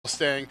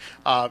Mustang.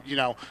 You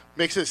know,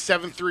 makes it a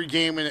 7-3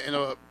 game in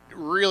a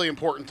really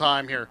important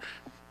time here.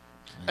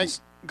 And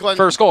Glenn,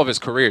 first goal of his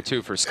career,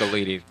 too, for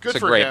Scaliti. Good it's a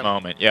for great him.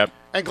 moment. Yep.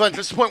 And Glenn,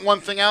 just to point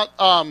one thing out,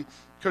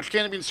 Coach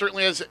Canterbury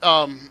certainly is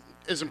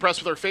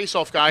impressed with our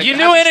face-off guy. You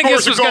knew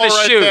Enneguess was going to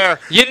shoot. There.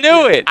 You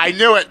knew it. I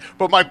knew it.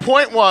 But my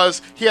point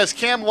was, he has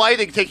Cam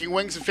Leidig taking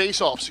wings and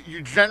face-offs.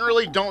 You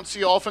generally don't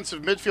see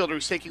offensive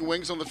midfielders taking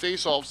wings on the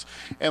face-offs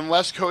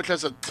unless Coach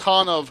has a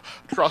ton of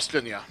trust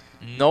in you.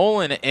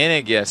 Nolan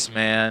Enneguess,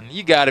 man.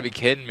 You got to be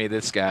kidding me,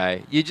 this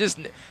guy.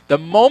 The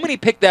moment he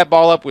picked that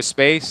ball up with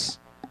space,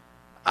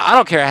 I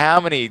don't care how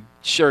many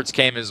shirts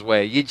came his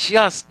way. You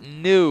just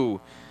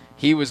knew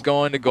he was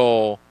going to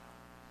goal.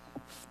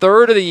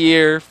 Third of the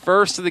year,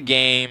 first of the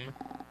game.